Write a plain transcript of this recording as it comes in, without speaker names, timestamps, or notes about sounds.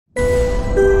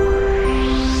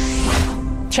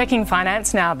Checking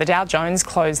finance now. The Dow Jones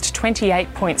closed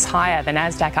 28 points higher, the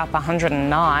Nasdaq up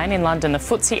 109. In London, the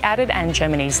FTSE added and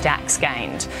Germany's DAX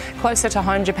gained. Closer to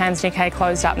home, Japan's Nikkei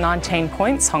closed up 19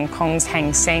 points. Hong Kong's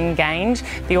Hang Seng gained.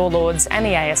 The All Ords and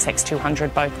the ASX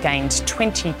 200 both gained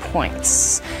 20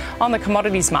 points. On the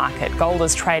commodities market, gold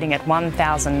is trading at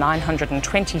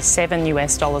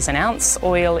 $1,927 an ounce.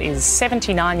 Oil is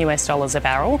 $79 a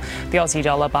barrel. The Aussie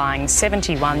dollar buying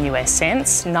 71 US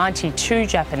cents, 92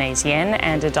 Japanese yen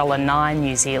and $1.09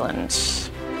 New Zealand.